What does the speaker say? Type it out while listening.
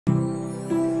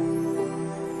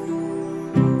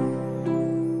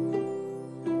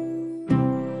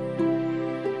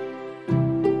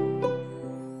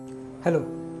Hello,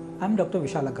 I am Dr.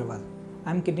 Bishal Agarwal.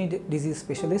 I am kidney disease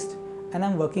specialist and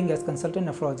I am working as consultant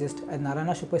nephrologist at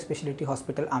Narayana Superspeciality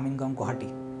Hospital, Amingaon, Guwahati.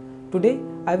 Today,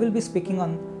 I will be speaking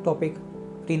on topic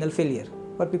renal failure,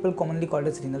 what people commonly call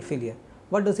as renal failure.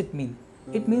 What does it mean?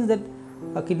 It means that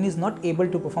a kidney is not able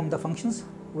to perform the functions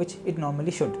which it normally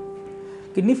should.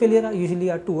 Kidney failure are usually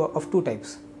of two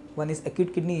types. One is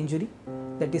acute kidney injury,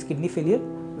 that is kidney failure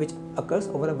which occurs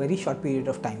over a very short period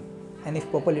of time, and if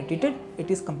properly treated, it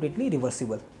is completely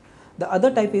reversible. The other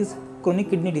type is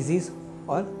chronic kidney disease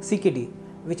or CKD,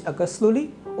 which occurs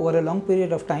slowly over a long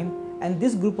period of time, and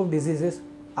this group of diseases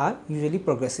are usually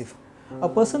progressive. A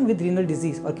person with renal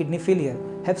disease or kidney failure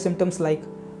have symptoms like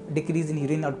decrease in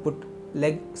urine output,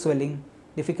 leg swelling,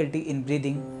 difficulty in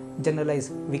breathing,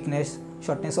 generalized weakness,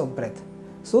 shortness of breath.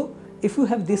 So, if you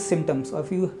have these symptoms, or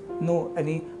if you know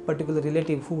any particular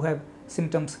relative who have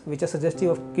symptoms which are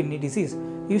suggestive of kidney disease,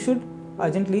 you should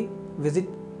urgently visit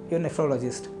your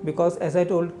nephrologist, because as I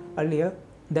told earlier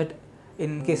that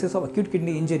in cases of acute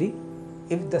kidney injury,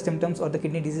 if the symptoms or the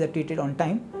kidney disease are treated on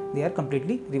time, they are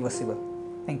completely reversible.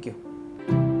 Thank you.